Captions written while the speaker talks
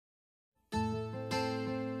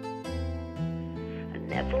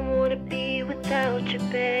never wanna be without you,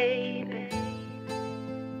 baby.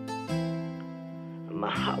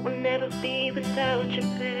 My heart will never be without you,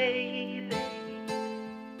 baby.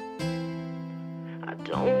 I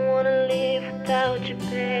don't wanna live without you,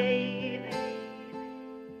 baby.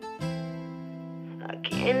 I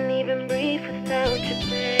can't even breathe without you,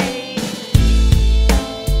 baby.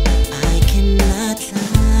 I cannot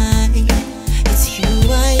lie, it's you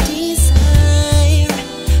I desire.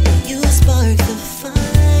 You spark the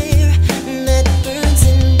fire that burns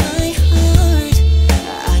in my heart.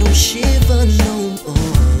 I don't shiver no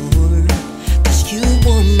more, 'cause you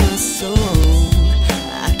want my soul.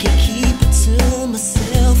 I can't keep it to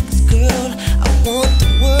myself, 'cause girl, I want the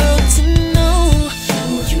world to know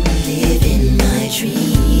you live in my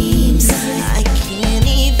dreams. I can't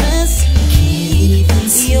even sleep.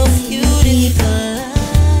 Your beautiful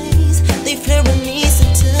eyes, they flare with me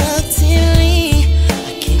seductively.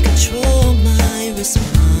 I can't control my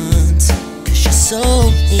response, 'cause you're so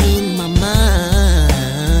in my mind.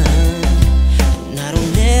 And I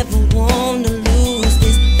don't ever want to lose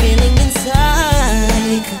this feeling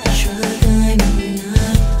inside. Drug I'm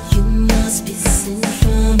enough, you must be sent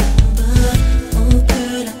from above. Oh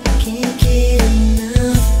girl, I can't get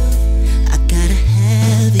enough. I gotta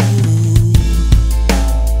have you.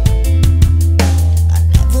 I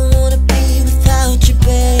never wanna be without you,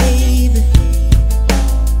 baby.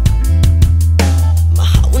 My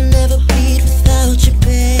heart will never beat without you,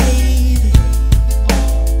 baby.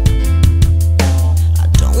 I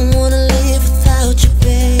don't wanna live without you,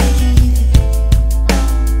 baby.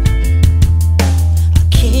 I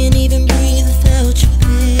can't even breathe without you,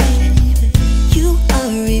 baby. You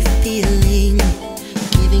are a feeling,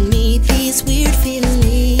 giving me these weird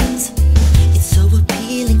feelings. It's so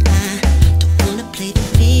appealing, I don't wanna play the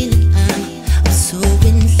feeling. I'm so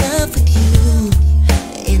in love with you,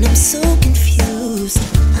 and I'm so confused.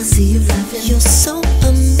 I see you laughing, you're so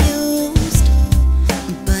amused,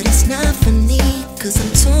 but it's not funny, 'cause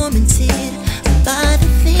I'm tormented by the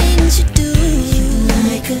things you do. You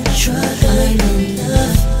like a drug, I'm in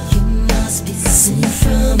love. You must be sent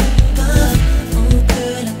from above. Oh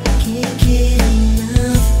girl, I can't get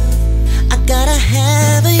enough. I gotta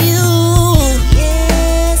have you.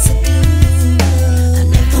 Yes, I do. I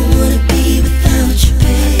never wanna be without you,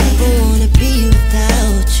 babe. I wanna be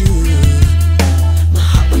without you. My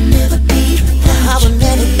heart will never beat without you,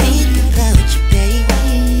 never beat without you, baby.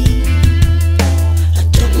 I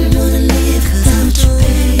don't wanna live without you,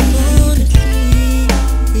 baby.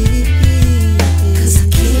 'Cause I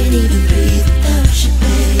can't even breathe without you,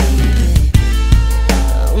 baby.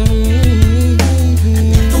 I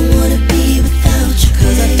never wanna be without you,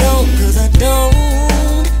 'cause I don't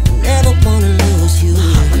never wanna lose you. My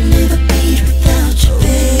heart will never beat without you,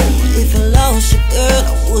 baby. If I lost you, girl,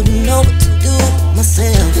 I wouldn't know what to do with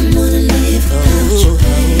myself. I don't wanna live without you,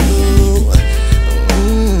 baby.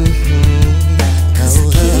 'Cause I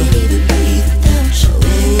can't even breathe without you,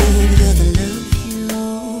 baby. 'Cause I love you.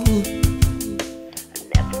 I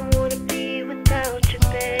never wanna be without you,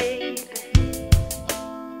 baby.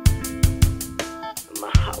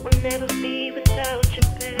 My heart will never be without you,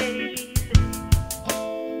 baby.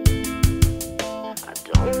 I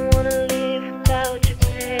don't wanna live without you,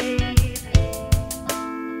 baby.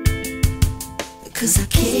 'Cause I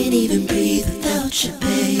can't even breathe without you,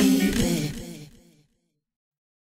 baby.